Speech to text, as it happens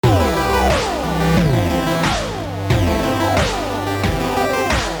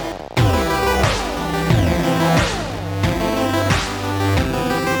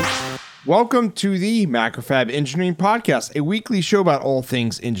Welcome to the Macrofab Engineering Podcast, a weekly show about all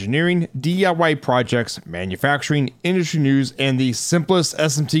things engineering, DIY projects, manufacturing, industry news, and the simplest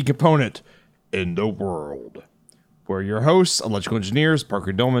SMT component in the world. We're your hosts, electrical engineers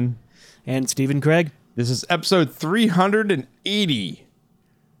Parker Dillman and Stephen Craig. This is episode 380.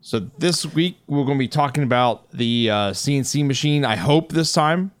 So this week we're going to be talking about the CNC machine, I hope this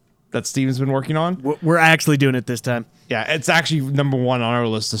time, that Stephen's been working on. We're actually doing it this time. Yeah, it's actually number one on our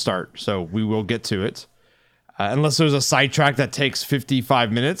list to start, so we will get to it. Unless there's a sidetrack that takes 55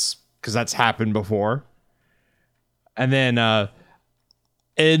 minutes, because that's happened before. And then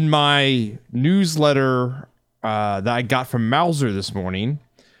in my newsletter that I got from Mauser this morning,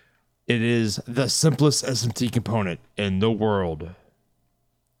 it is the simplest SMT component in the world.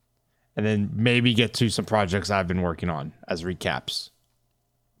 And then maybe get to some projects I've been working on as recaps.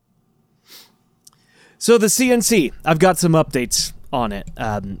 So the CNC, I've got some updates on it.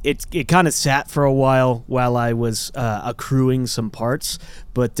 It kind of sat for a while I was accruing some parts,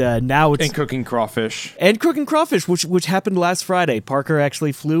 but now it's... And cooking crawfish. Which happened last Friday. Parker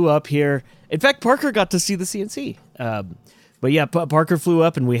actually flew up here. In fact, Parker got to see the CNC. But yeah, Parker flew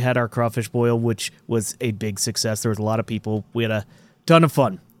up and we had our crawfish boil, which was a big success. There was a lot of people. We had a ton of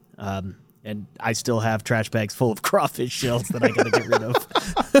fun. And I still have trash bags full of crawfish shells that I got to get rid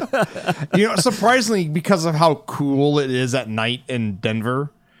of. Surprisingly, because of how cool it is at night in Denver,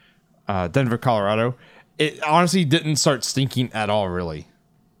 Colorado, it honestly didn't start stinking at all, really.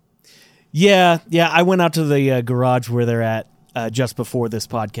 Yeah. I went out to the garage where they're at just before this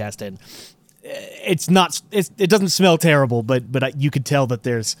podcast, and it doesn't smell terrible, but you could tell that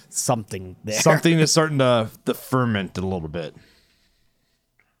there's something there. Something is starting to ferment a little bit.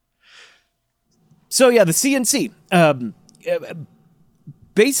 So yeah, the CNC.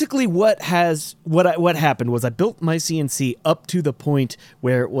 Basically, what happened was I built my CNC up to the point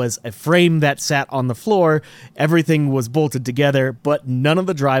where it was a frame that sat on the floor. Everything was bolted together, but none of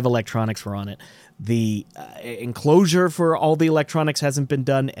the drive electronics were on it. The enclosure for all the electronics hasn't been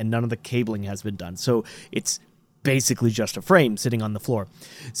done, and none of the cabling has been done. So it's basically just a frame sitting on the floor.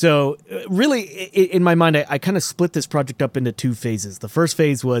 So really, in my mind, I kind of split this project up into two phases. The first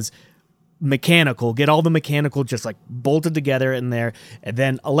phase was mechanical, get all the mechanical just like bolted together in there, and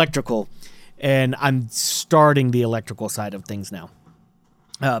then electrical. And I'm starting the electrical side of things now.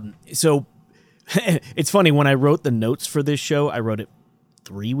 So it's funny, when I wrote the notes for this show, I wrote it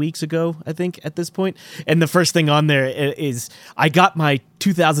 3 weeks ago, I think, at this point. And the first thing on there is I got my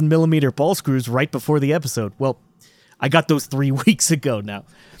 2,000 millimeter ball screws right before the episode. Well, I got those 3 weeks ago now.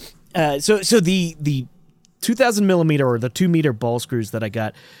 So the 2,000 millimeter or the 2 meter ball screws that I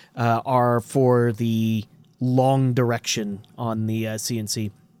got are for the long direction on the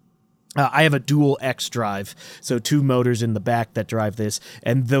CNC. I have a dual X drive, so 2 motors in the back that drive this,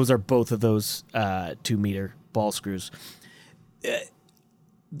 and those are both of those 2 meter ball screws.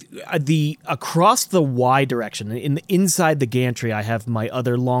 Across the Y direction, inside the gantry, I have my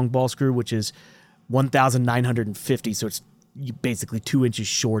other long ball screw, which is 1,950, so it's basically 2 inches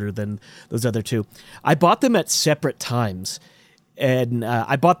shorter than those other two. I bought them at separate times, and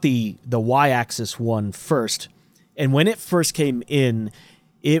I bought the Y-axis one first, and when it first came in,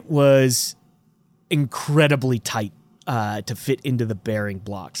 it was incredibly tight to fit into the bearing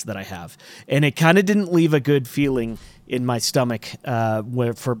blocks that I have, and it kind of didn't leave a good feeling in my stomach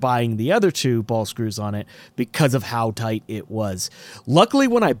for buying the other 2 ball screws on it because of how tight it was. Luckily,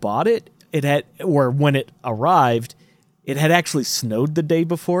 when I bought it, when it arrived, it had actually snowed the day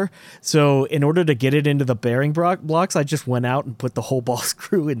before, so in order to get it into the bearing blocks, I just went out and put the whole ball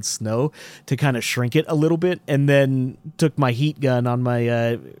screw in snow to kind of shrink it a little bit, and then took my heat gun on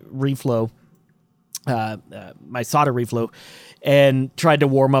my reflow, my solder reflow, and tried to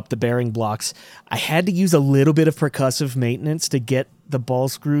warm up the bearing blocks. I had to use a little bit of percussive maintenance to get the ball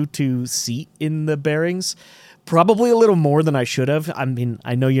screw to seat in the bearings. Probably a little more than I should have. I mean,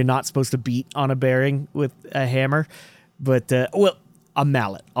 I know you're not supposed to beat on a bearing with a hammer, but, a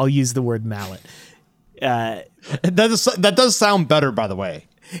mallet. I'll use the word mallet. That does sound better, by the way.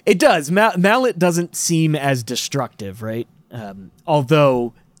 It does. Mallet doesn't seem as destructive, right?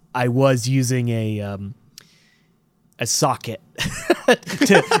 Although I was using a socket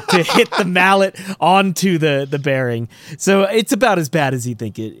to hit the mallet onto the bearing. So it's about as bad as you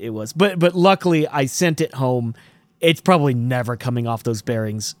think it was. But luckily, I sent it home. It's probably never coming off those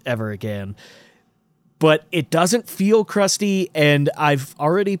bearings ever again. But it doesn't feel crusty, and I've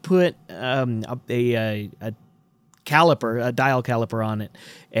already put a caliper, a dial caliper on it,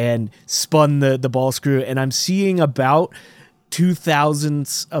 and spun the ball screw, and I'm seeing about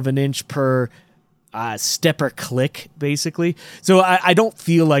 0.02 of an inch per stepper click, basically. So I don't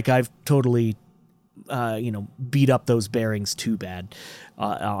feel like I've totally beat up those bearings too bad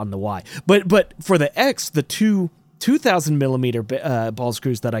on the Y. But for the X, the 2,000 millimeter ball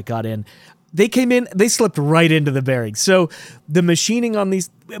screws that I got in, they came in, they slipped right into the bearings. So the machining on these,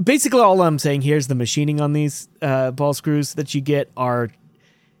 basically all I'm saying here is the machining on these ball screws that you get are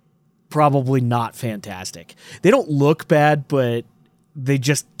probably not fantastic. They don't look bad, but they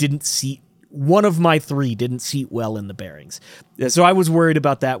just didn't seat. One of my 3 didn't seat well in the bearings. So I was worried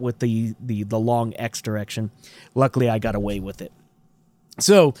about that with the long X direction. Luckily, I got away with it.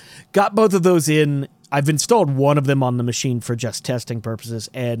 So got both of those in. I've installed one of them on the machine for just testing purposes.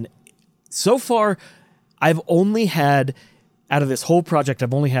 And so far, I've only had, out of this whole project,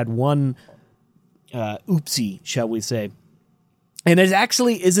 I've only had one oopsie, shall we say. And it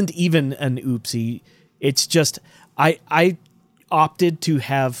actually isn't even an oopsie. It's just, I opted to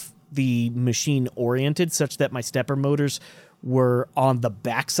have the machine oriented such that my stepper motors were on the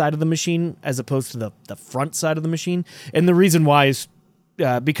back side of the machine as opposed to the front side of the machine. And the reason why is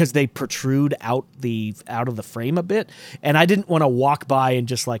because they protrude out of the frame a bit, and I didn't want to walk by and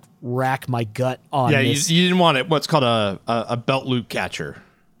just like rack my gut on this. You didn't want it what's called a belt loop catcher.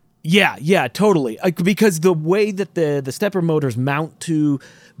 Yeah, totally. Because the way that the stepper motors mount to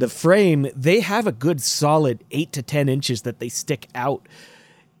the frame, they have a good solid 8 to 10 inches that they stick out.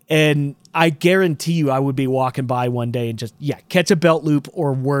 And I guarantee you I would be walking by one day and just, catch a belt loop,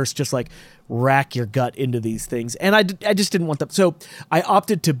 or worse, just like rack your gut into these things. And I just didn't want them. So I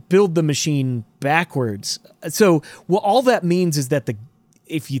opted to build the machine backwards. So all that means is that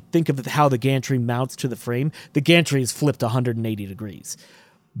if you think of how the gantry mounts to the frame, the gantry is flipped 180 degrees.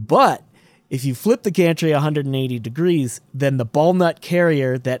 But if you flip the gantry 180 degrees, then the ball nut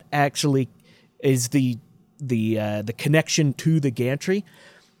carrier that actually is the connection to the gantry,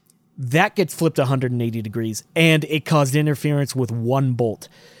 that gets flipped 180 degrees, and it caused interference with one bolt.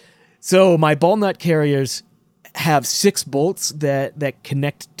 So my ball nut carriers have 6 bolts that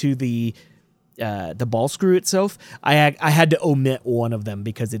connect to the ball screw itself. I had to omit one of them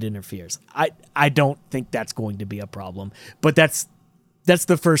because it interferes. I don't think that's going to be a problem, but that's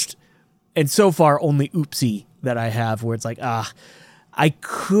the first and so far only oopsie that I have where it's like, I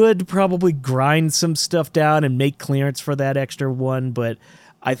could probably grind some stuff down and make clearance for that extra one, but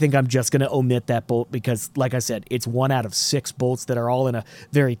I think I'm just going to omit that bolt because, like I said, it's 1 out of 6 bolts that are all in a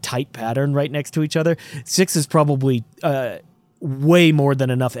very tight pattern right next to each other. 6 is probably way more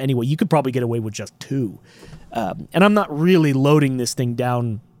than enough anyway. You could probably get away with just 2. And I'm not really loading this thing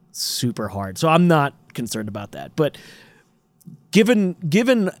down super hard, so I'm not concerned about that. But given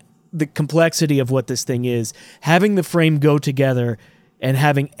the complexity of what this thing is, having the frame go together and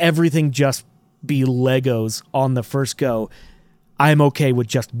having everything just be Legos on the first go, I'm okay with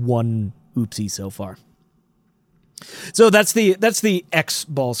just one oopsie so far. So that's the X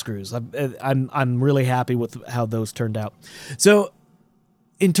ball screws. I'm really happy with how those turned out. So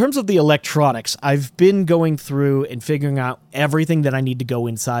in terms of the electronics, I've been going through and figuring out everything that I need to go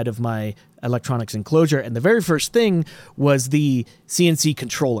inside of my electronics enclosure, and the very first thing was the CNC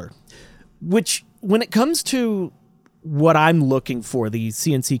controller, which when it comes to what I'm looking for, the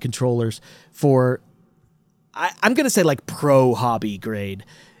CNC controllers for, I'm going to say like pro hobby grade.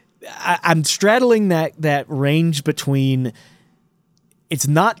 I'm straddling that range between, it's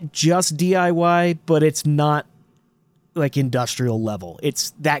not just DIY, but it's not like industrial level.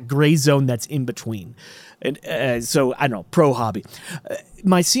 It's that gray zone that's in between. And so I don't know, pro hobby.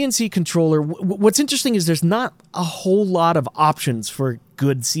 My CNC controller, what's interesting is there's not a whole lot of options for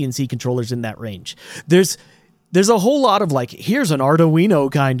good CNC controllers in that range. There's a whole lot of like, here's an Arduino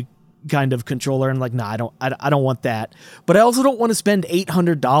kind of controller, and like, I don't want that. But I also don't want to spend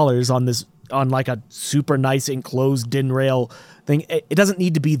 $800 on like a super nice enclosed DIN rail thing. It doesn't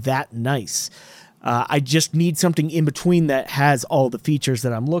need to be that nice. I just need something in between that has all the features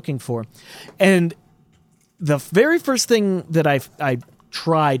that I'm looking for. And the very first thing that I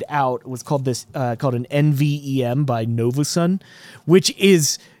tried out was called an NVEM by Novosun, which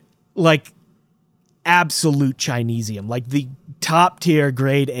is like absolute Chinesium, like the top tier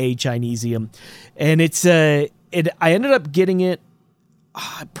grade A Chinesium. And I ended up getting it.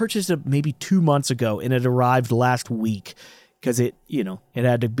 I purchased it maybe 2 months ago, and it arrived last week because it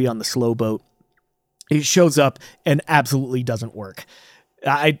had to be on the slow boat. It shows up and absolutely doesn't work.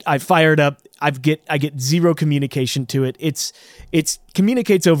 I fire it up. I get zero communication to it. It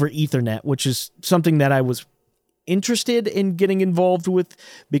communicates over Ethernet, which is something that I was interested in getting involved with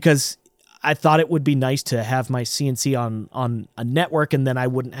because I thought it would be nice to have my CNC on a network, and then I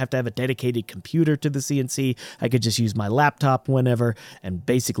wouldn't have to have a dedicated computer to the CNC. I could just use my laptop whenever and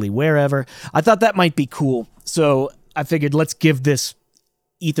basically wherever. I thought that might be cool. So I figured, let's give this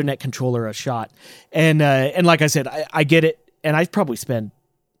Ethernet controller a shot. And like I said, I get it. And I probably spend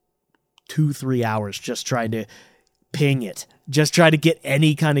 2-3 hours just trying to ping it, just try to get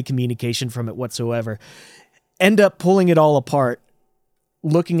any kind of communication from it whatsoever. End up pulling it all apart,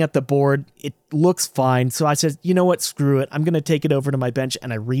 looking at the board. It looks fine. So I said, you know what? Screw it. I'm going to take it over to my bench,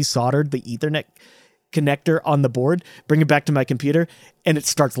 and I resoldered the Ethernet connector on the board, bring it back to my computer, and it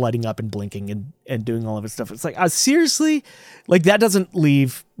starts lighting up and blinking and doing all of its stuff. It's like, seriously? Like, that doesn't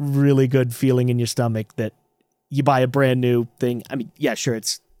leave really good feeling in your stomach that you buy a brand new thing. I mean, yeah, sure,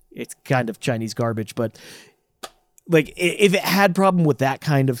 it's kind of Chinese garbage, but like, if it had problem with that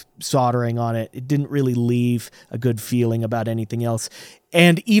kind of soldering on it, it didn't really leave a good feeling about anything else.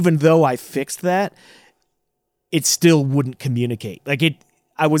 And even though I fixed that, it still wouldn't communicate. Like,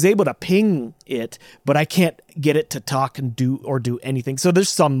 I was able to ping it, but I can't get it to talk and do anything. So there's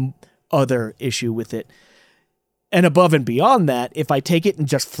some other issue with it. And above and beyond that, if I take it and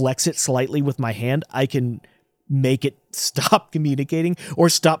just flex it slightly with my hand, I can make it stop communicating or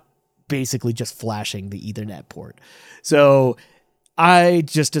stop basically just flashing the Ethernet port. So I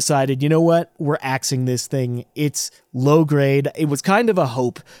just decided, you know what? We're axing this thing. It's low grade. It was kind of a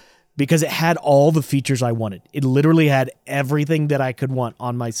hope because it had all the features I wanted. It literally had everything that I could want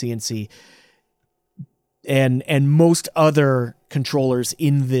on my CNC. And most other controllers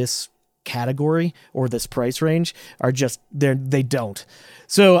in this category or this price range are just, they don't.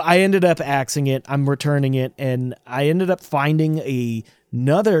 So I ended up axing it. I'm returning it. And I ended up finding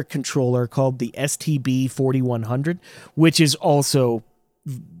another controller called the STB 4100, which is also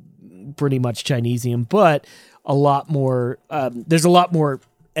pretty much Chinesium, but a lot more, there's a lot more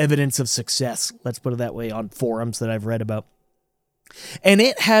evidence of success, let's put it that way, on forums that I've read about. And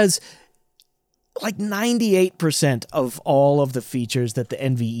it has like 98% of all of the features that the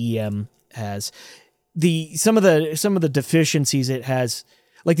NVEM has. Some of the deficiencies it has,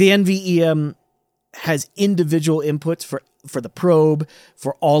 like the NVEM has individual inputs for the probe,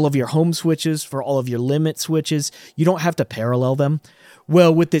 for all of your home switches, for all of your limit switches. You don't have to parallel them.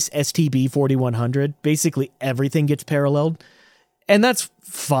 Well, with this STB 4100, basically everything gets paralleled. And that's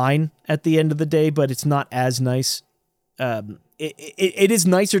fine at the end of the day, but it's not as nice. It is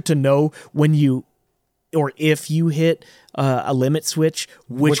nicer to know when you, or if you hit a limit switch,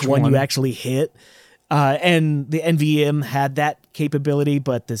 which one you actually hit. And the NVM had that capability,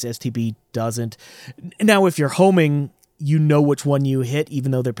 but this STB doesn't. Now, if you're homing, you know which one you hit,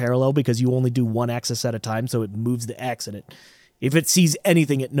 even though they're parallel, because you only do one axis at a time, so it moves the X, and if it sees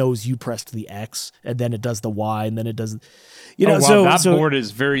anything, it knows you pressed the X, and then it does the Y, and then it does, that board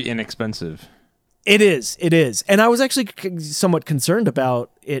is very inexpensive. It is. And I was actually somewhat concerned about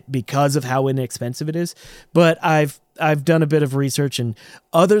it because of how inexpensive it is, but I've done a bit of research, and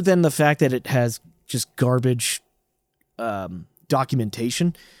other than the fact that it has just garbage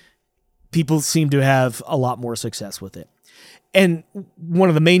documentation, people seem to have a lot more success with it. And one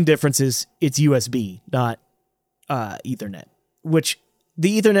of the main differences, it's USB, not Ethernet, which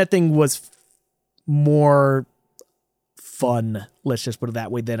the Ethernet thing was more fun, let's just put it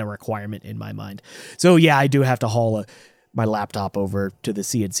that way, than a requirement in my mind. So yeah, I do have to haul my laptop over to the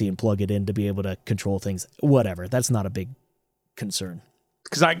CNC and plug it in to be able to control things. Whatever, that's not a big concern.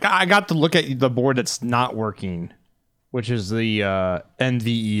 Because I got to look at the board that's not working, which is the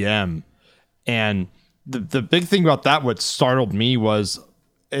NVEM. And the big thing about that, what startled me was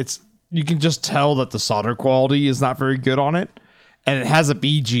you can just tell that the solder quality is not very good on it. And it has a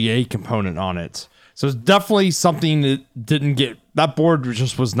BGA component on it. So it's definitely something that didn't get, that board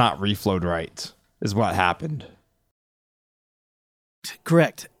just was not reflowed right, is what happened.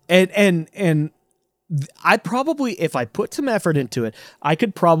 Correct. And I probably, if I put some effort into it, I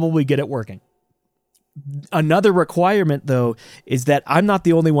could probably get it working. Another requirement, though, is that I'm not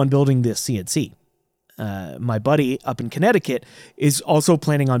the only one building this CNC. My buddy up in Connecticut is also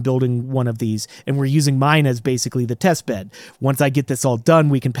planning on building one of these, and we're using mine as basically the test bed. Once I get this all done,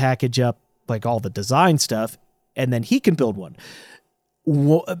 we can package up like all the design stuff, and then he can build one.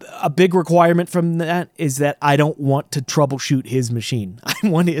 A big requirement from that is that I don't want to troubleshoot his machine. I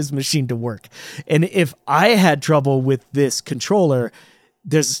want his machine to work. And if I had trouble with this controller,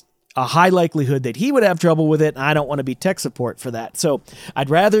 there's a high likelihood that he would have trouble with it, and I don't want to be tech support for that. So I'd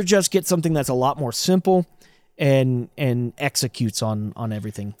rather just get something that's a lot more simple and executes on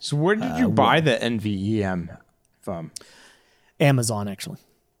everything. So where did you buy the NVEM from? Amazon, actually.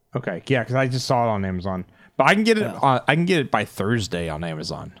 Okay, yeah, because I just saw it on Amazon. But I can get it. I can get it by Thursday on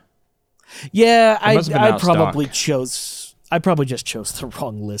Amazon. Yeah, I must have been out of stock. I probably just chose the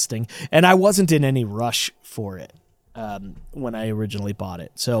wrong listing, and I wasn't in any rush for it when I originally bought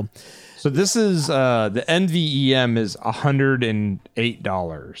it. So this is the NVEM is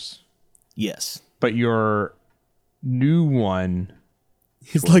 $108. Yes, but your new one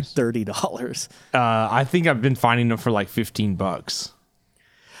is like $30. I think I've been finding them for like $15.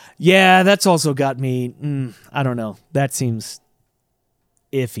 Yeah, that's also got me. I don't know. That seems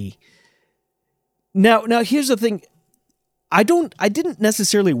iffy. Now here's the thing. I didn't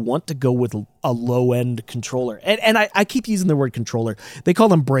necessarily want to go with a low-end controller. And I keep using the word controller. They call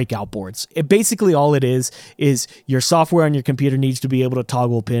them breakout boards. Basically all it is your software on your computer needs to be able to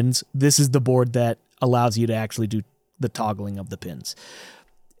toggle pins. This is the board that allows you to actually do the toggling of the pins.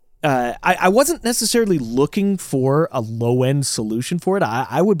 I wasn't necessarily looking for a low-end solution for it.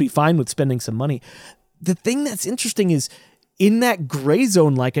 I would be fine with spending some money. The thing that's interesting is in that gray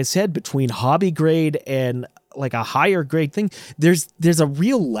zone, like I said, between hobby grade and like a higher grade thing, there's a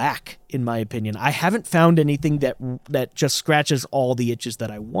real lack, in my opinion. I haven't found anything that just scratches all the itches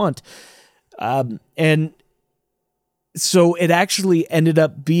that I want. And so it actually ended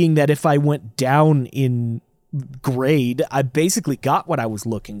up being that if I went down in grade, I basically got what I was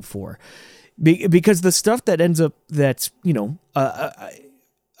looking for. Because the stuff that ends up that's,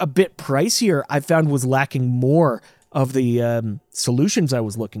 a bit pricier, I found was lacking more of the solutions I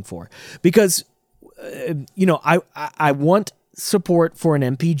was looking for. Because I want support for an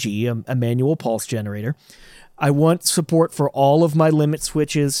MPG, a manual pulse generator. I want support for all of my limit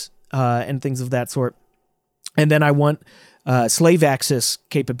switches and things of that sort. And then I want slave axis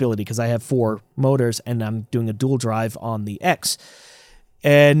capability because I have 4 motors and I'm doing a dual drive on the X.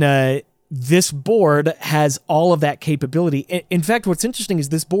 And this board has all of that capability. In fact, what's interesting is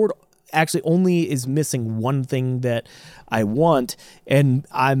this board actually only is missing one thing that I want, and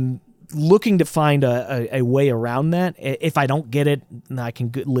I'm looking to find a way around that. If I don't get it, I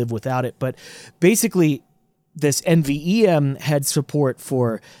can live without it. But basically, this NVEM had support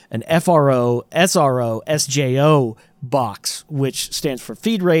for an FRO, SRO, SJO box, which stands for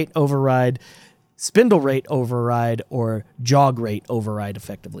feed rate override, spindle rate override, or jog rate override,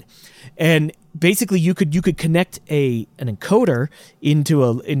 effectively. And basically, you could connect an encoder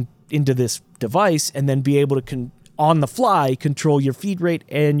into this device and then be able to on the fly control your feed rate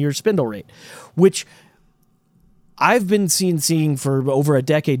and your spindle rate, which I've been seeing for over a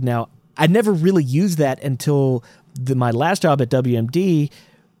decade now. I never really used that until my last job at WMD,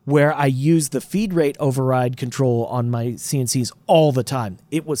 where I used the feed rate override control on my CNCs all the time.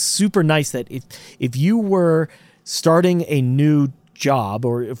 It was super nice that if you were starting a new job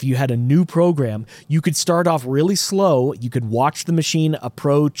or if you had a new program, you could start off really slow. You could watch the machine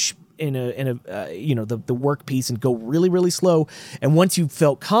approach in the workpiece and go really, really slow. And once you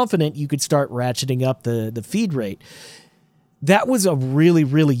felt confident, you could start ratcheting up the feed rate. That was a really,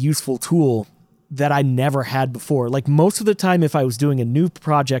 really useful tool that I never had before. Like most of the time, if I was doing a new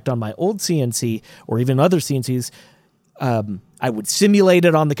project on my old CNC or even other CNCs, I would simulate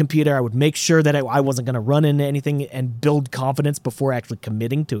it on the computer. I would make sure that I wasn't going to run into anything and build confidence before actually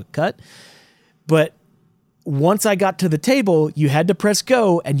committing to a cut. But once I got to the table, you had to press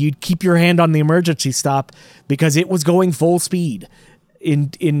go and you'd keep your hand on the emergency stop because it was going full speed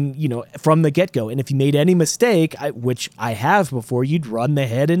from the get-go. And if you made any mistake, which I have before, you'd run the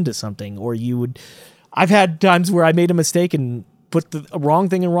head into something, or I've had times where I made a mistake and put the wrong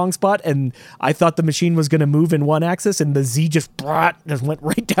thing in the wrong spot, and I thought the machine was going to move in one axis, and the Z just went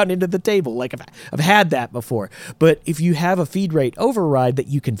right down into the table. Like I've had that before. But if you have a feed rate override that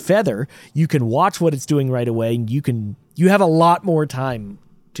you can feather, you can watch what it's doing right away, and you have a lot more time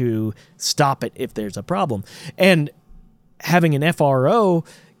to stop it if there's a problem. And having an FRO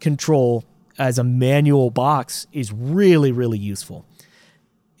control as a manual box is really, really useful.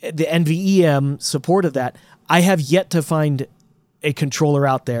 The NVEM support of that, I have yet to find a controller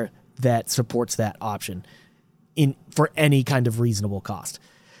out there that supports that option for any kind of reasonable cost.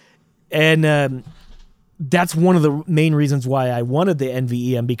 And that's one of the main reasons why I wanted the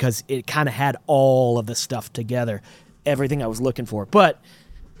NVEM, because it kind of had all of the stuff together, everything I was looking for. But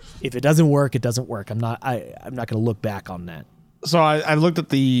if it doesn't work, it doesn't work. I'm not going to look back on that. So I looked at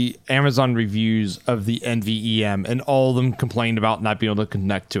the Amazon reviews of the NVEM, and all of them complained about not being able to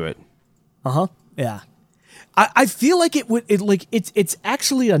connect to it. Yeah. I feel like it's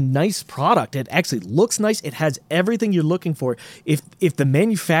actually a nice product. It actually looks nice. It has everything you're looking for. If the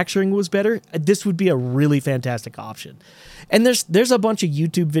manufacturing was better, this would be a really fantastic option. And there's a bunch of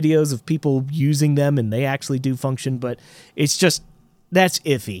YouTube videos of people using them, and they actually do function, but it's just, that's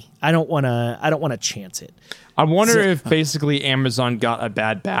iffy. I don't want to chance it. I wonder if basically Amazon got a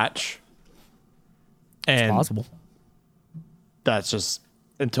bad batch And It's possible. that's just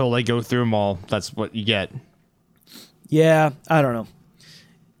until they go through them all. That's what you get. Yeah, I don't know.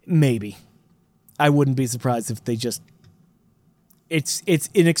 Maybe. I wouldn't be surprised if they just... It's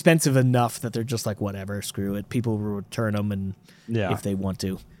inexpensive enough that they're just like, whatever, screw it. People will return them and if they want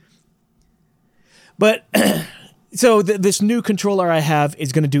to. But, so this new controller I have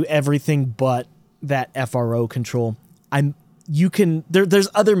is going to do everything but that FRO control. There's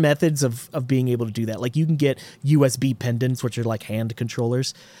other methods of being able to do that. Like you can get USB pendants, which are like hand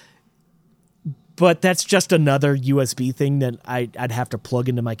controllers. But that's just another USB thing that I'd have to plug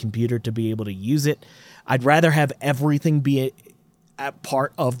into my computer to be able to use it. I'd rather have everything be a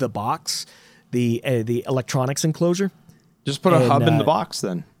part of the box, the electronics enclosure. Just put a hub in the box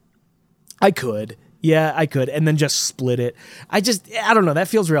then. I could. Yeah, I could. And then just split it. I don't know. That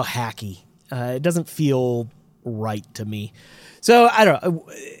feels real hacky. It doesn't feel right to me. So I don't know.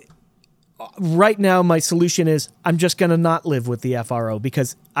 Right now, my solution is I'm just going to not live with the FRO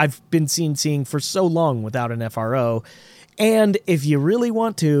because I've been seeing for so long without an FRO. And if you really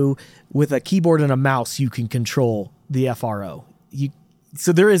want to, with a keyboard and a mouse, you can control the FRO.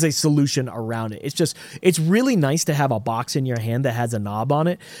 So there is a solution around it. It's really nice to have a box in your hand that has a knob on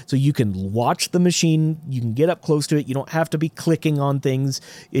it so you can watch the machine, you can get up close to it, you don't have to be clicking on things.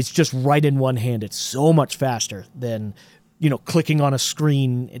 It's just right in one hand. It's so much faster than, clicking on a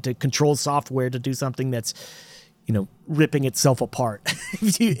screen to control software to do something that's, ripping itself apart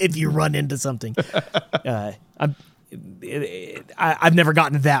if you run into something. I've never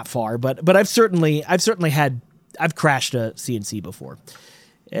gotten that far, but I've certainly I've crashed a CNC before,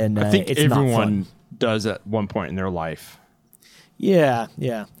 and I think it's everyone does at one point in their life. Yeah.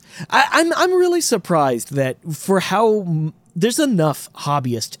 I'm really surprised that for how there's enough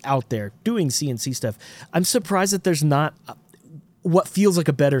hobbyists out there doing CNC stuff. I'm surprised that there's not what feels like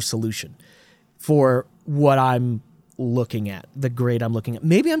a better solution for what I'm looking at, the grade I'm looking at.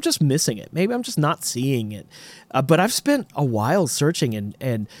 Maybe I'm just missing it. Maybe I'm just not seeing it. But I've spent a while searching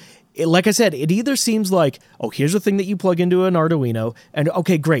and like I said, it either seems like, oh, here's a thing that you plug into an Arduino, and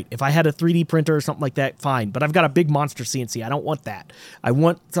okay, great. If I had a 3D printer or something like that, fine. But I've got a big monster CNC. I don't want that. I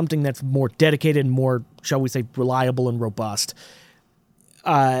want something that's more dedicated and more, shall we say, reliable and robust.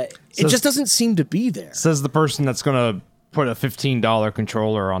 It just doesn't seem to be there. Says the person that's going to put a $15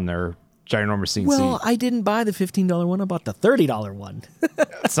 controller on their ginormous CNC. Well, I didn't buy the $15 one. I bought the $30 one.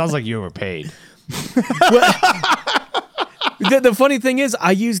 It sounds like you overpaid. The funny thing is,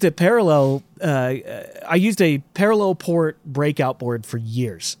 I used a parallel port breakout board for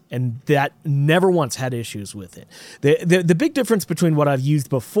years, and that never once had issues with it. The big difference between what I've used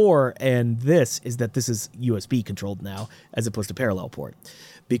before and this is that this is USB controlled now, as opposed to parallel port,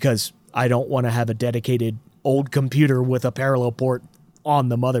 because I don't want to have a dedicated old computer with a parallel port on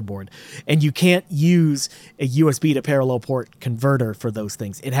the motherboard. And you can't use a USB to parallel port converter for those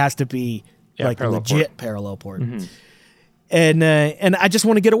things. It has to be like a legit parallel port. Mm-hmm. And I just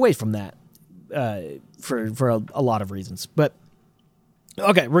want to get away from that for a lot of reasons. But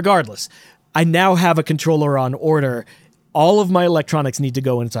okay, regardless, I now have a controller on order. All of my electronics need to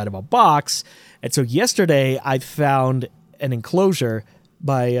go inside of a box. And so yesterday I found an enclosure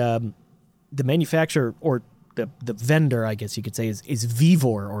by the manufacturer, or the vendor, I guess you could say, is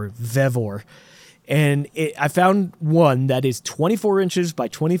Vevor or Vevor. And I found one that is 24 inches by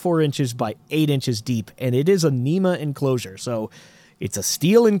 24 inches by 8 inches deep, and it is a NEMA enclosure. So it's a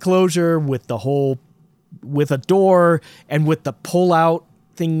steel enclosure with a door and with the pull-out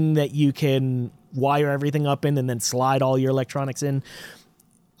thing that you can wire everything up in and then slide all your electronics in.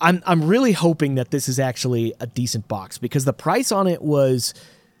 I'm really hoping that this is actually a decent box, because the price on it was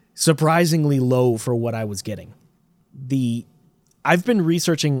surprisingly low for what I was getting. I've been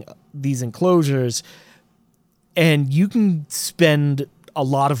researching these enclosures, and you can spend a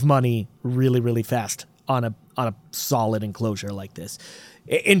lot of money really, really fast on a solid enclosure like this.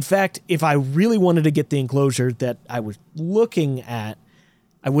 In fact, if I really wanted to get the enclosure that I was looking at,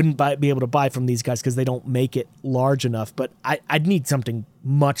 I wouldn't be able to buy from these guys because they don't make it large enough, but I'd need something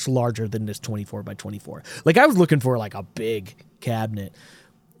much larger than this 24 by 24. Like, I was looking for like a big cabinet.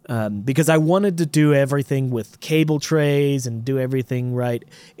 Because I wanted to do everything with cable trays and do everything right.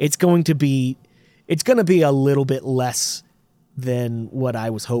 It's going to be a little bit less than what I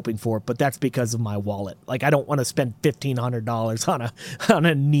was hoping for, but that's because of my wallet. Like, I don't want to spend $1,500 on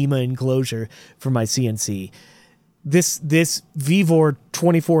a NEMA enclosure for my CNC. This Vevor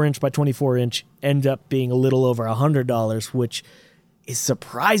 24 inch by 24 inch ended up being a little over $100, which is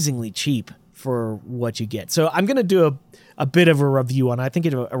surprisingly cheap for what you get. So I'm going to do a bit of a review on it. I think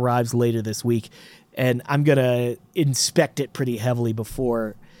it arrives later this week, and I'm going to inspect it pretty heavily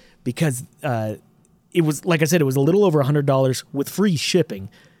before, because it was, like I said, it was a little over $100 with free shipping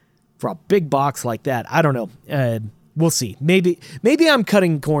for a big box like that. I don't know. We'll see. Maybe I'm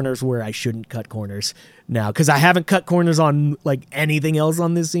cutting corners where I shouldn't cut corners now, because I haven't cut corners on like anything else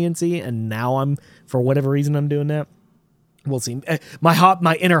on this CNC, and now for whatever reason I'm doing that. We'll see.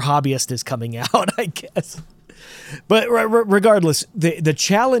 My inner hobbyist is coming out, I guess. But regardless, the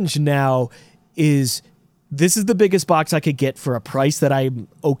challenge now is, this is the biggest box I could get for a price that I'm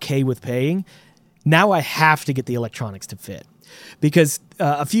okay with paying. Now I have to get the electronics to fit, because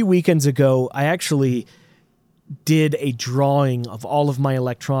a few weekends ago, I actually did a drawing of all of my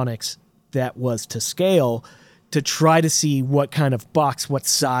electronics that was to scale to try to see what kind of box, what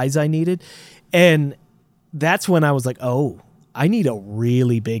size I needed. And that's when I was like, oh, I need a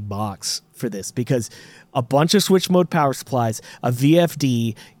really big box for this, because a bunch of switch mode power supplies, a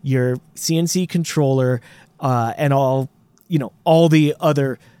VFD, your CNC controller, and all the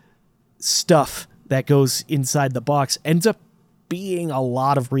other stuff that goes inside the box ends up being a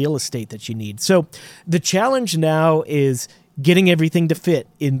lot of real estate that you need. So the challenge now is getting everything to fit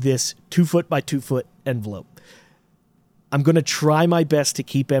in this 2 foot by 2 foot envelope. I'm going to try my best to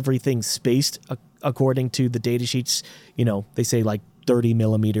keep everything spaced according to the data sheets. They say like 30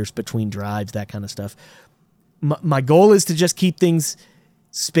 millimeters between drives, that kind of stuff. My goal is to just keep things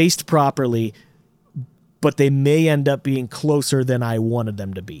spaced properly, but they may end up being closer than I wanted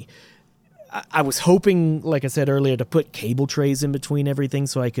them to be. I was hoping, like I said earlier, to put cable trays in between everything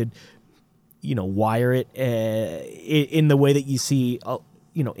so I could, wire it in the way that you see,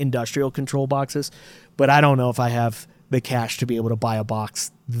 industrial control boxes. But I don't know if I have the cash to be able to buy a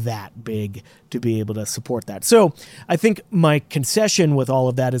box that big to be able to support that. So I think my concession with all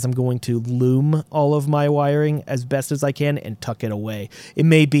of that is I'm going to loom all of my wiring as best as I can and tuck it away. It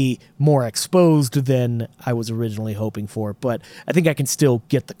may be more exposed than I was originally hoping for, but I think I can still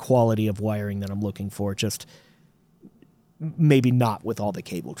get the quality of wiring that I'm looking for, just maybe not with all the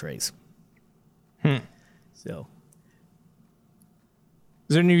cable trays. So,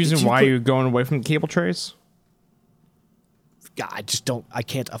 is there any reason why you're going away from the cable trays? God, I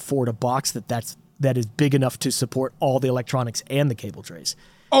can't afford a box that is big enough to support all the electronics and the cable trays.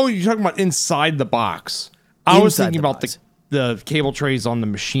 Oh, you're talking about inside the box. I was thinking about the cable trays on the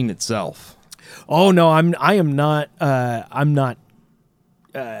machine itself. Oh no, I'm not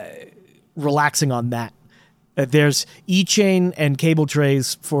relaxing on that. There's E-chain and cable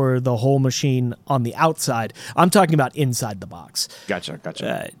trays for the whole machine on the outside. I'm talking about inside the box. Gotcha.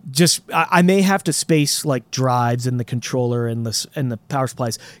 I may have to space like drives and the controller and the power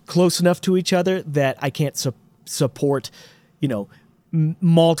supplies close enough to each other that I can't support,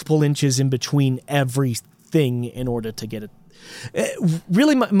 multiple inches in between everything in order to get it.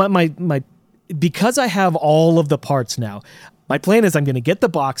 Really, my because I have all of the parts now, my plan is I'm going to get the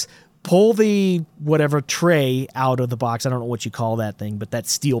box, pull the whatever tray out of the box. I don't know what you call that thing, but that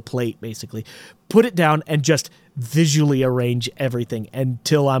steel plate, basically. Put it down and just visually arrange everything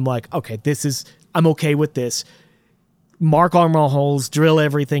until I'm like, okay, I'm okay with this. Mark armor holes, drill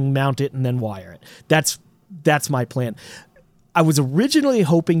everything, mount it, and then wire it. That's my plan. I was originally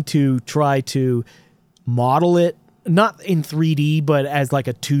hoping to try to model it, not in 3D, but as like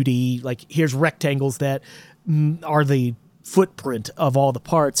a 2D, like here's rectangles that are the footprint of all the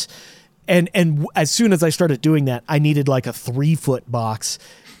parts, and as soon as I started doing that, I needed like a 3-foot box,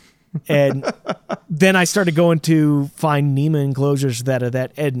 and then I started going to find NEMA enclosures that are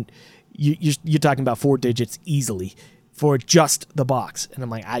that, and you're talking about 4 digits easily for just the box, and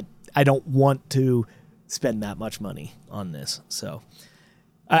I'm like, I don't want to spend that much money on this, so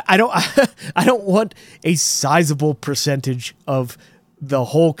I don't want a sizable percentage of the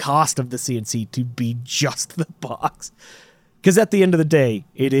whole cost of the CNC to be just the box. Because at the end of the day,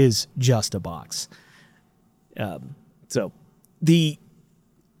 it is just a box. So the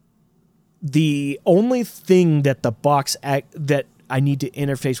only thing that the box that I need to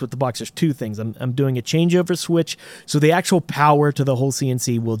interface with the box, there's 2 things. I'm doing a changeover switch, so the actual power to the whole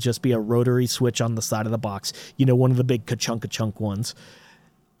CNC will just be a rotary switch on the side of the box. One of the big ka-chunk ones,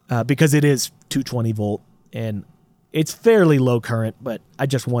 because it is 220 volt and it's fairly low current, but I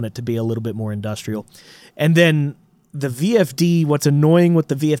just want it to be a little bit more industrial. And then the VFD, what's annoying with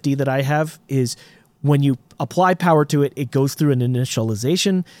the VFD that I have is when you apply power to it, it goes through an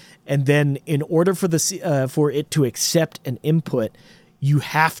initialization, and then in order for it to accept an input, you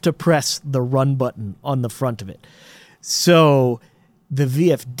have to press the run button on the front of it. So the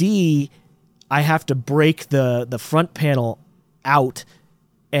VFD, I have to break the front panel out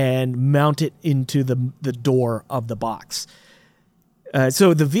and mount it into the door of the box.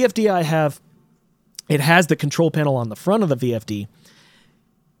 So the VFD I have, it has the control panel on the front of the VFD.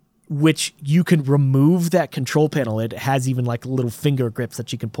 which you can remove that control panel. It has even like little finger grips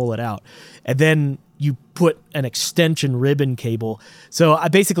that you can pull it out. And then you put an extension ribbon cable. So I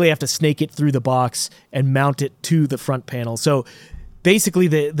basically have to snake it through the box and mount it to the front panel. So basically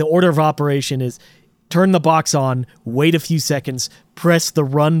the order of operation is turn the box on, wait a few seconds, press the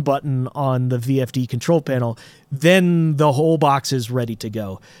run button on the VFD control panel, then the whole box is ready to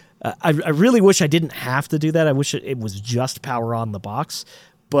go. I really wish I didn't have to do that. I wish it was just power on the box,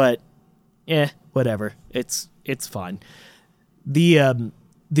 but whatever. It's fine. The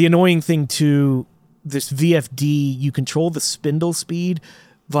annoying thing too, this VFD, you control the spindle speed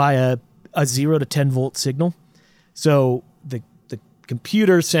via a 0 to 10 volt signal. So the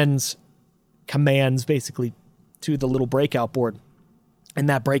computer sends commands basically to the little breakout board, and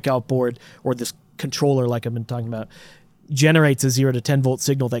that breakout board, or this controller like I've been talking about, generates a 0 to 10 volt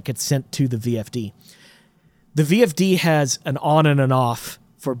signal that gets sent to the VFD. The VFD has an on and an off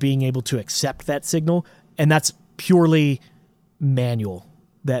for being able to accept that signal, and that's purely manual.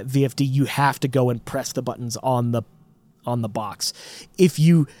 That VFD, you have to go and press the buttons on the box. If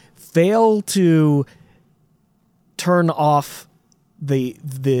you fail to turn off the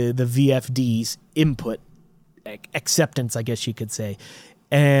VFD's input acceptance, I guess you could say,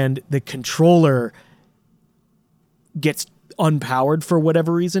 and the controller gets unpowered for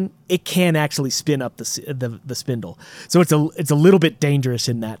whatever reason, it can actually spin up the spindle. So it's a little bit dangerous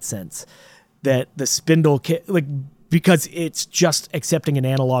in that sense, that the spindle because it's just accepting an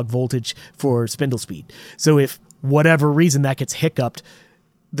analog voltage for spindle speed. So if whatever reason that gets hiccuped,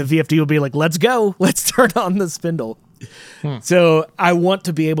 the VFD will be like, let's go, let's turn on the spindle. So I want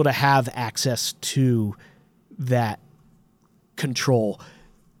to be able to have access to that control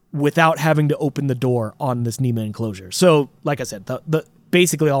without having to open the door on this NEMA enclosure. So like I said, the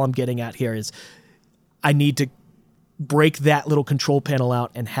basically all I'm getting at here is I need to break that little control panel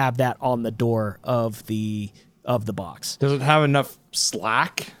out and have that on the door of the box. Does it have enough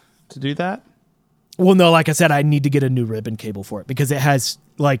slack to do that? Well, no, like I said, I need to get a new ribbon cable for it because it has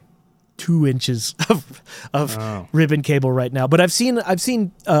like 2 inches of ribbon cable right now. But I've seen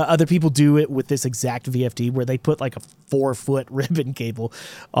other people do it with this exact VFD where they put like a 4-foot ribbon cable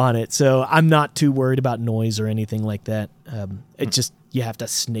on it. So I'm not too worried about noise or anything like that. It just, you have to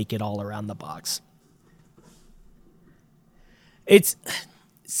snake it all around the box.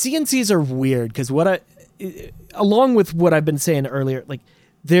 CNCs are weird because along with what I've been saying earlier, like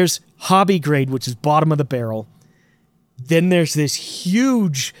there's hobby grade, which is bottom of the barrel. Then there's this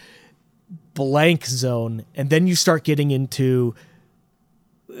huge blank zone, and then you start getting into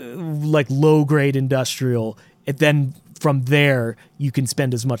like low grade industrial, and then from there you can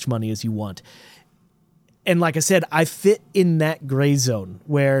spend as much money as you want. And like I said, I fit in that gray zone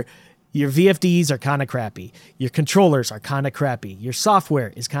where your VFDs are kind of crappy, your controllers are kind of crappy, your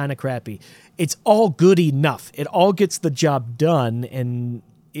software is kind of crappy. It's all good enough. It all gets the job done and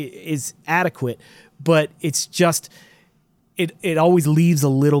is adequate, but it's just it always leaves a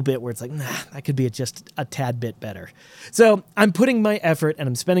little bit where it's like, nah, that could be just a tad bit better. So I'm putting my effort and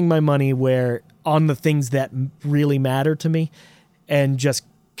I'm spending my money on the things that really matter to me and just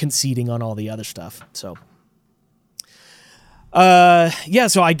conceding on all the other stuff. So,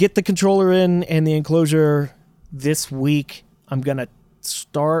 so I get the controller in and the enclosure this week. I'm going to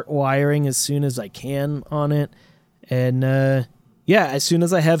start wiring as soon as I can on it. And, as soon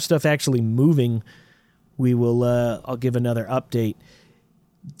as I have stuff actually moving, we will, I'll give another update.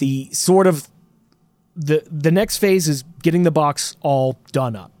 The next phase is getting the box all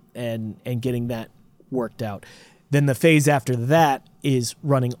done up and getting that worked out. Then the phase after that is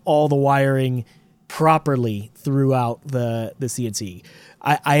running all the wiring properly throughout the CNC.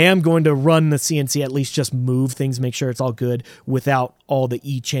 I am going to run the CNC, at least just move things, make sure it's all good without all the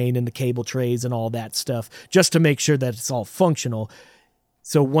E-chain and the cable trays and all that stuff, just to make sure that it's all functional.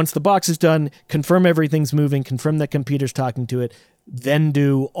 So once the box is done, confirm everything's moving, confirm that computer's talking to it, then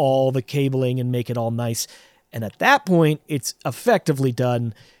do all the cabling and make it all nice. And at that point, it's effectively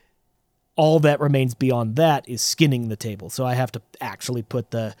done. All that remains beyond that is skinning the table. So I have to actually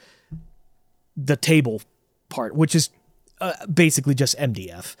put the table part, which is basically just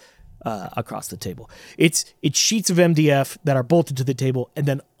MDF across the table. It's sheets of MDF that are bolted to the table, and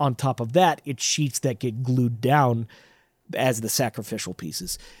then on top of that, it's sheets that get glued down as the sacrificial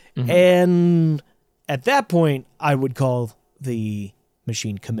pieces. Mm-hmm. And at that point, I would call the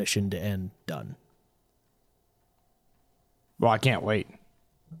machine commissioned and done. Well, I can't wait.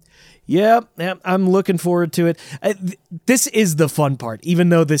 Yeah, I'm looking forward to it. This is the fun part, even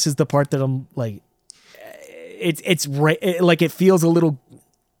though this is the part that I'm like, it feels a little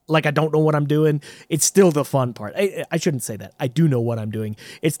like I don't know what I'm doing. It's still the fun part. I shouldn't say that. I do know what I'm doing.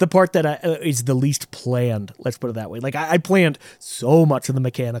 It's the part that is the least planned. Let's put it that way. Like I planned so much of the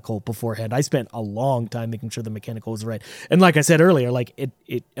mechanical beforehand. I spent a long time making sure the mechanical was right. And like I said earlier, like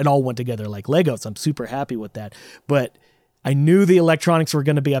it all went together like Legos. I'm super happy with that. But I knew the electronics were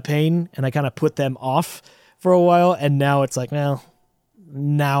going to be a pain, and I kind of put them off for a while. And now it's like, well,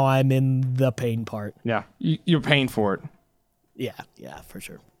 now I'm in the pain part. Yeah, you're paying for it. Yeah, for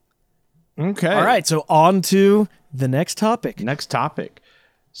sure. Okay. All right, so on to the next topic.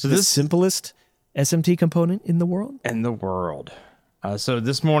 So the this simplest SMT component in the world? In the world. So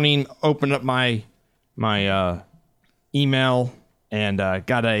this morning, opened up my email and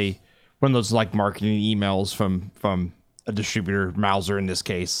got one of those like marketing emails from a distributor, Mauser in this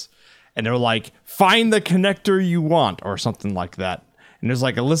case. And they're like, find the connector you want or something like that. And there's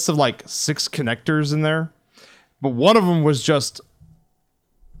like a list of like 6 connectors in there. But one of them was just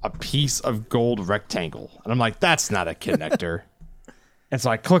a piece of gold rectangle. And I'm like, that's not a connector. And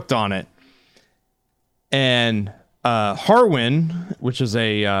so I clicked on it. And Harwin, which is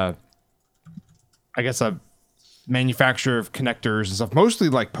I guess a manufacturer of connectors and stuff, mostly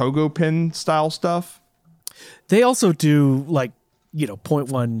like pogo pin style stuff. They also do like,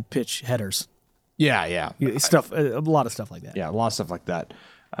 0.1 pitch headers. Yeah. Stuff, a lot of stuff like that. Yeah, a lot of stuff like that.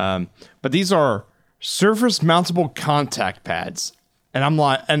 But these are surface mountable contact pads. And I'm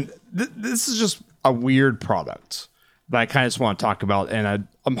like, this is just a weird product that I kind of just want to talk about. And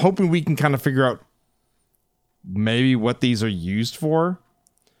I'm hoping we can kind of figure out maybe what these are used for.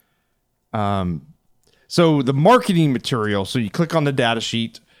 So the marketing material, so you click on the data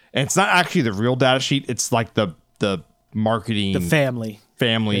sheet, and it's not actually the real data sheet. It's like the marketing, the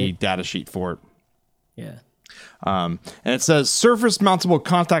family data sheet for it. Yeah. And it says surface mountable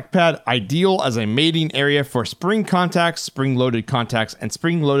contact pad, ideal as a mating area for spring contacts, spring-loaded contacts, and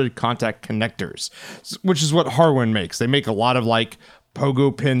spring-loaded contact connectors, which is what Harwin makes. They make a lot of like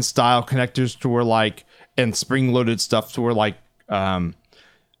pogo pin style connectors to where like, and spring-loaded stuff to where like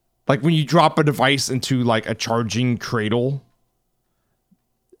when you drop a device into like a charging cradle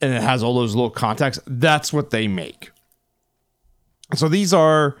and it has all those little contacts, that's what they make. So these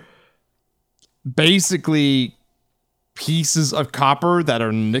are basically pieces of copper that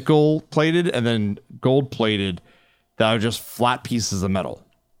are nickel plated and then gold plated that are just flat pieces of metal.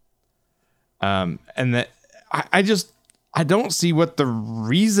 And that I don't see what the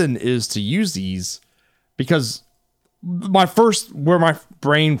reason is to use these, because where my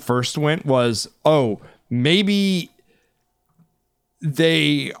brain first went was, maybe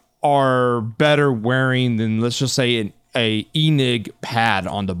they are better wearing than, let's just say, a ENIG pad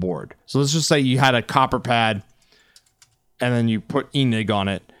on the board. So let's just say you had a copper pad and then you put ENIG on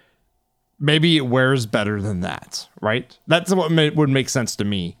it. Maybe it wears better than that, right? That's what would make sense to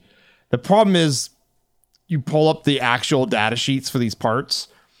me. The problem is you pull up the actual data sheets for these parts,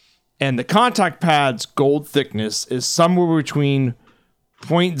 and the contact pad's gold thickness is somewhere between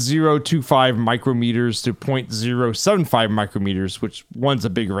 0.025 micrometers to 0.075 micrometers, which one's a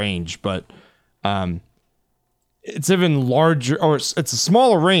big range, but it's even larger, or it's a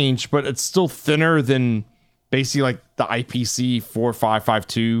smaller range, but it's still thinner than basically like the IPC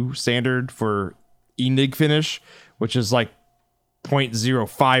 4552 standard for ENIG finish, which is like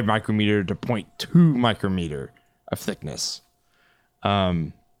 0.05 micrometer to 0.2 micrometer of thickness.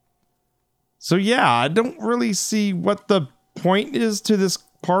 So yeah, I don't really see what the point is to this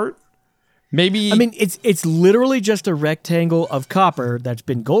part. Maybe, I mean, it's literally just a rectangle of copper that's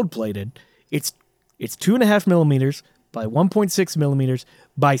been gold plated. It's 2.5 millimeters by 1.6 millimeters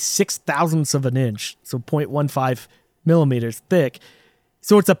by 0.006 of an inch, so 0.15 millimeters thick.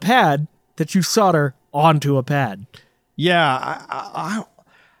 So it's a pad that you solder onto a pad. Yeah, I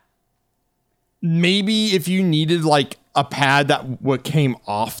maybe if you needed like a pad that what came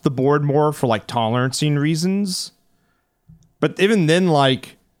off the board more for like tolerancing reasons, but even then,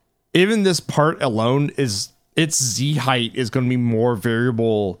 like even this part alone is its Z height is going to be more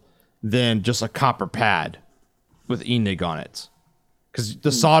variable than just a copper pad with ENIG on it, because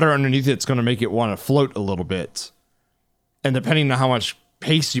the solder underneath it's going to make it want to float a little bit, and depending on how much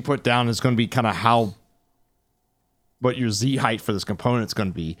paste you put down is going to be kind of what your Z height for this component is going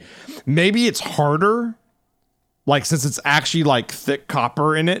to be. Maybe it's harder, like since it's actually like thick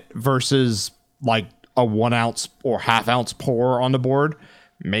copper in it versus like a 1 ounce or ½ ounce pour on the board.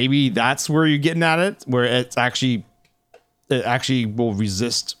 Maybe that's where you're getting at it, where it actually will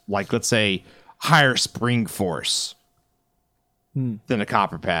resist, like, let's say, higher spring force than a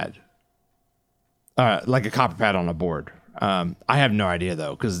copper pad. Like a copper pad on a board. I have no idea,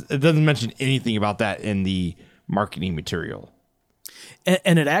 though, because it doesn't mention anything about that in the marketing material.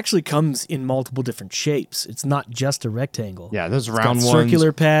 And it actually comes in multiple different shapes. It's not just a rectangle. Yeah, there's It's round got ones.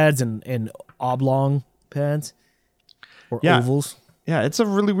 circular pads and oblong pads or ovals. Yeah, it's a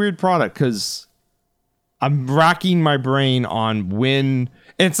really weird product because I'm racking my brain on when,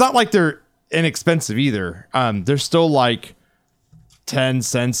 and it's not like they're inexpensive either. They're still like 10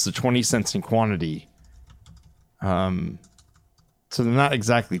 cents to 20 cents in quantity. So they're not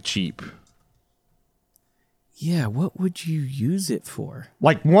exactly cheap. Yeah, what would you use it for?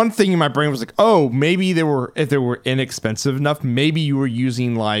 Like one thing in my brain was like, oh, maybe if they were inexpensive enough, maybe you were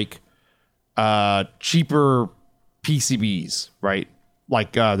using like cheaper PCBs, right?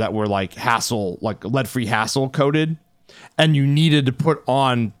 Like that were like lead-free hassle coated, and you needed to put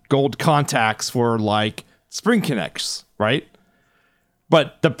on gold contacts for like spring connects, right?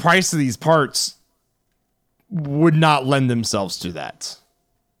 But the price of these parts would not lend themselves to that.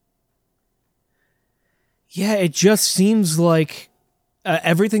 Yeah, it just seems like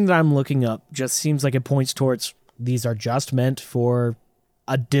everything that I'm looking up just seems like it points towards these are just meant for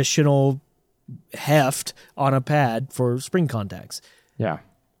additional heft on a pad for spring contacts. Yeah.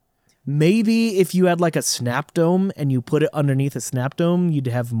 Maybe if you had like a snap dome and you put it underneath a snap dome, you'd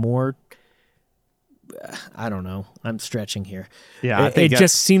have more. I don't know. I'm stretching here. Yeah, it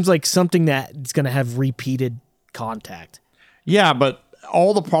just seems like something that's going to have repeated contact. Yeah, but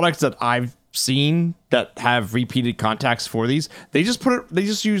all the products that I've seen that have repeated contacts for these, they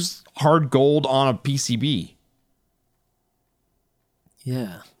just use hard gold on a PCB.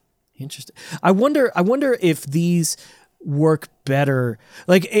 Yeah. Interesting. I wonder if these work better.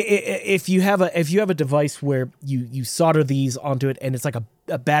 Like if you have a device where you solder these onto it and it's like a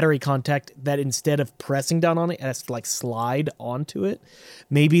battery contact that instead of pressing down on it, it has to like slide onto it.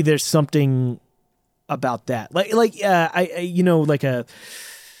 Maybe there's something about that. Like a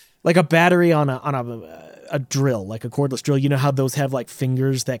battery on a drill, like a cordless drill. You know how those have like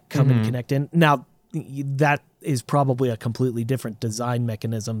fingers that come and connect in? Now, that is probably a completely different design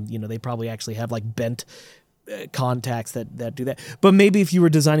mechanism. You know, they probably actually have like bent contacts that do that. But maybe if you were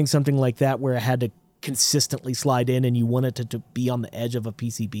designing something like that where it had to consistently slide in and you wanted it to be on the edge of a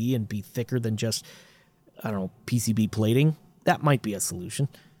PCB and be thicker than just, I don't know, PCB plating, that might be a solution.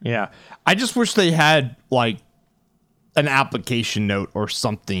 Yeah. I just wish they had like an application note or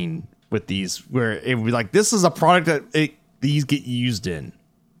something with these where it would be like, this is a product that these get used in.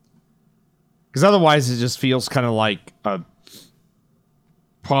 Because otherwise it just feels kind of like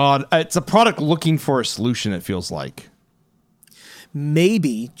it's a product looking for a solution, it feels like.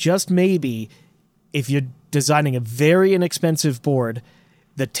 Maybe, just maybe, if you're designing a very inexpensive board,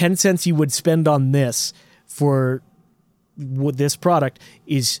 the 10 cents you would spend on this for this product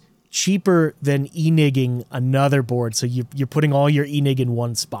is cheaper than e-nigging another board. So you're putting all your e-nig in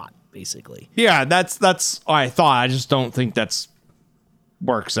one spot, basically. Yeah, that's what I thought. I just don't think that's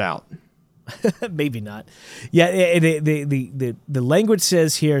works out. Maybe not. Yeah, the language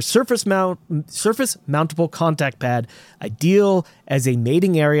says here, surface mountable contact pad, ideal as a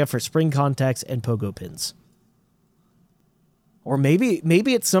mating area for spring contacts and pogo pins. Or maybe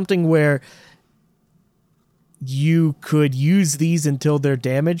it's something where you could use these until they're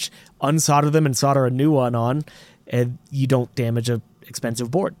damaged, unsolder them and solder a new one on, and you don't damage an expensive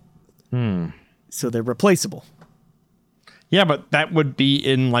board. So they're replaceable. Yeah, but that would be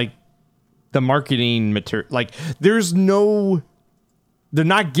in like the marketing material. Like they're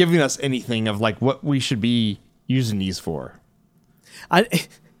not giving us anything of like what we should be using these for.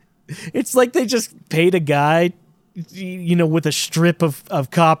 It's like they just paid a guy, you know, with a strip of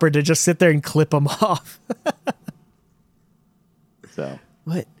copper to just sit there and clip them off. So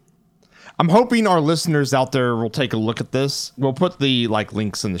what? I'm hoping our listeners out there will take a look at this. We'll put the like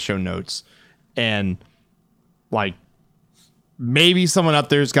links in the show notes, and like maybe someone out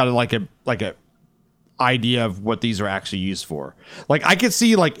there's got like a idea of what these are actually used for. Like I could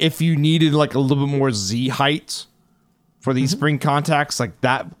see like if you needed like a little bit more Z height for these spring contacts, like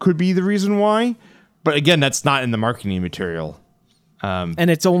that could be the reason why. But again, that's not in the marketing material.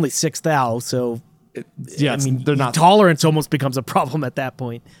 And it's only 6 thou, so yeah, I mean, they're not. Tolerance almost becomes a problem at that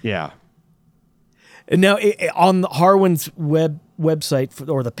point. Yeah. And now on Harwin's website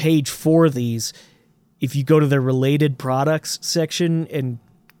or the page for these, if you go to their related products section and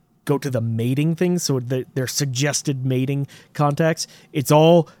go to the mating thing, so their suggested mating contacts, it's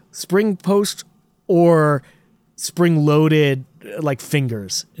all spring post or spring loaded like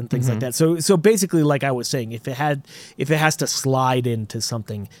fingers and things like that. So basically, like I was saying, if it has to slide into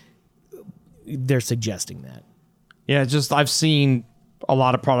something, they're suggesting that. Yeah, just I've seen a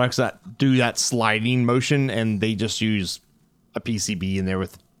lot of products that do that sliding motion, and they just use a PCB in there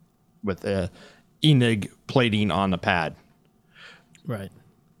with a enig plating on the pad. Right.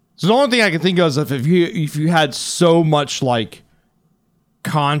 So the only thing I can think of is if you had so much like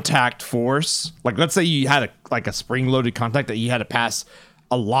contact force, like let's say you had a spring loaded contact that you had to pass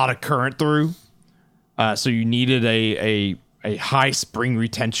a lot of current through, so you needed a high spring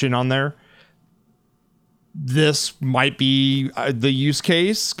retention on there. This might be the use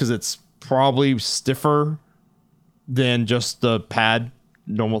case because it's probably stiffer than just the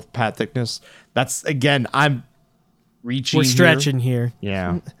normal pad thickness. That's, again, I'm reaching. We're stretching here.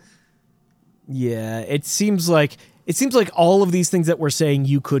 Yeah. Yeah, it seems like all of these things that we're saying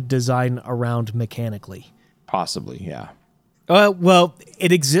you could design around mechanically. Possibly, yeah. Well,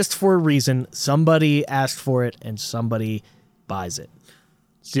 it exists for a reason. Somebody asked for it, and somebody buys it.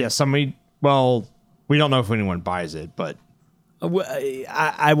 Yeah, somebody. Well, we don't know if anyone buys it, but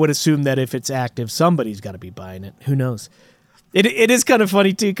I would assume that if it's active, somebody's got to be buying it. Who knows? It is kind of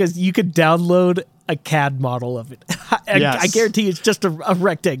funny too because you could download a CAD model of it. I guarantee it's just a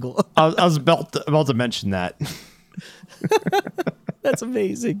rectangle. I was about to mention that. That's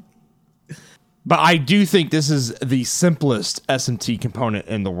amazing. But I do think this is the simplest SMT component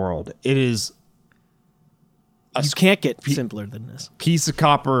in the world. It is. You can't get simpler than this. Piece of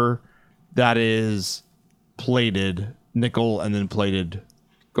copper that is plated nickel and then plated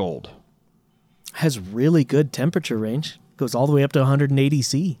gold. Has really good temperature range. Goes all the way up to 180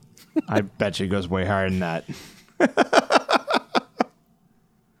 C. I bet you it goes way higher than that.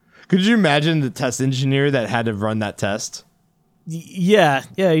 Could you imagine the test engineer that had to run that test? Yeah.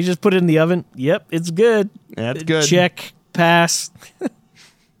 You just put it in the oven. Yep, it's good. That's good. Check, pass.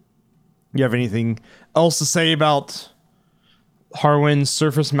 You have anything else to say about Harwin's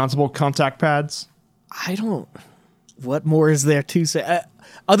surface mountable contact pads? I don't. What more is there to say?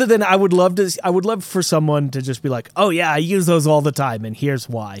 Other than I would love for someone to just be like, oh yeah, I use those all the time, and here's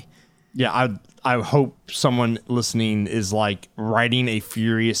why. Yeah, I hope someone listening is like writing a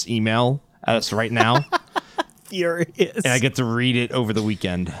furious email at us right now. Furious. And I get to read it over the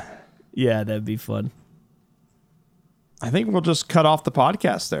weekend. Yeah, that'd be fun. I think we'll just cut off the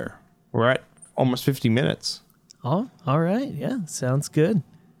podcast there. We're at almost 50 minutes. Oh, all right. Yeah, sounds good.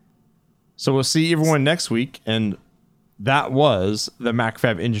 So we'll see everyone next week, and that was the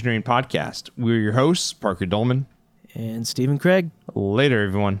MacFab Engineering Podcast. We're your hosts, Parker Dolman. And Stephen Craig. Later,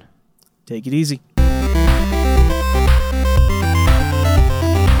 everyone. Take it easy.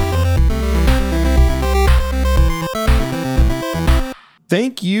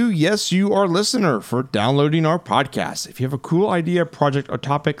 Thank you, yes, you, our listener, for downloading our podcast. If you have a cool idea, project, or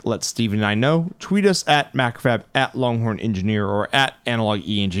topic, let Stephen and I know. Tweet us at MacFab, at Longhorn Engineer, or at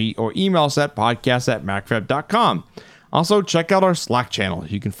AnalogENG, or email us at podcast@macfab.com. Also, check out our Slack channel.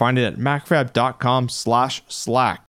 You can find it at macfab.com/Slack.